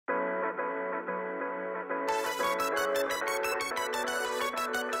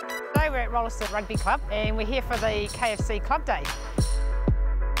Today we're at Rolleston Rugby Club and we're here for the KFC Club Day.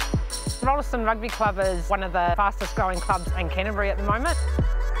 Rolleston Rugby Club is one of the fastest growing clubs in Canterbury at the moment.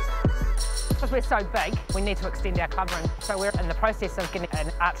 Because we're so big, we need to extend our club room. So we're in the process of getting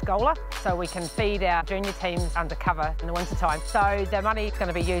an arch goaler so we can feed our junior teams undercover in the winter time. So the money is going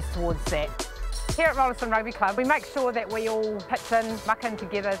to be used towards that. Here at Rolleston Rugby Club, we make sure that we all pitch in, muck in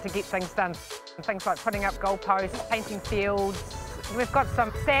together to get things done. Things like putting up goalposts, painting fields. We've got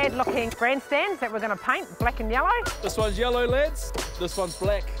some sad-looking grandstands that we're going to paint, black and yellow. This one's yellow, lads. This one's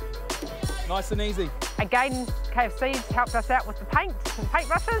black. Nice and easy. Again, KFC's helped us out with the paint and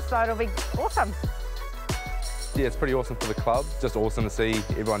paintbrushes, so it'll be awesome. Yeah, it's pretty awesome for the club. Just awesome to see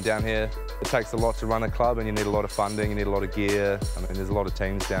everyone down here. It takes a lot to run a club and you need a lot of funding, you need a lot of gear. I mean, there's a lot of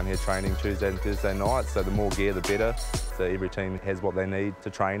teams down here training Tuesday and Thursday nights, so the more gear, the better. So every team has what they need to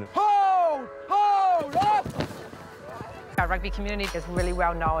train. Hold! Hold up! Our rugby community is really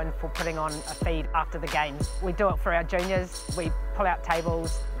well known for putting on a feed after the games. We do it for our juniors, we pull out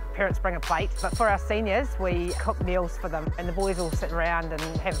tables, parents bring a plate, but for our seniors we cook meals for them and the boys all sit around and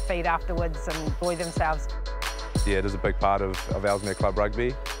have a feed afterwards and enjoy themselves. Yeah, it is a big part of Ellesmere Club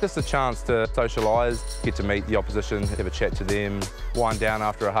Rugby. Just a chance to socialise, get to meet the opposition, have a chat to them, wind down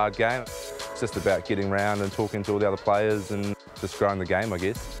after a hard game. It's just about getting round and talking to all the other players and just growing the game, I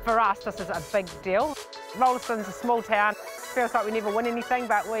guess. For us, this is a big deal. Rolleston's a small town. Feels like we never win anything,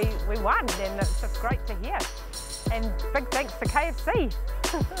 but we won, and it's just great to hear. And big thanks to KFC.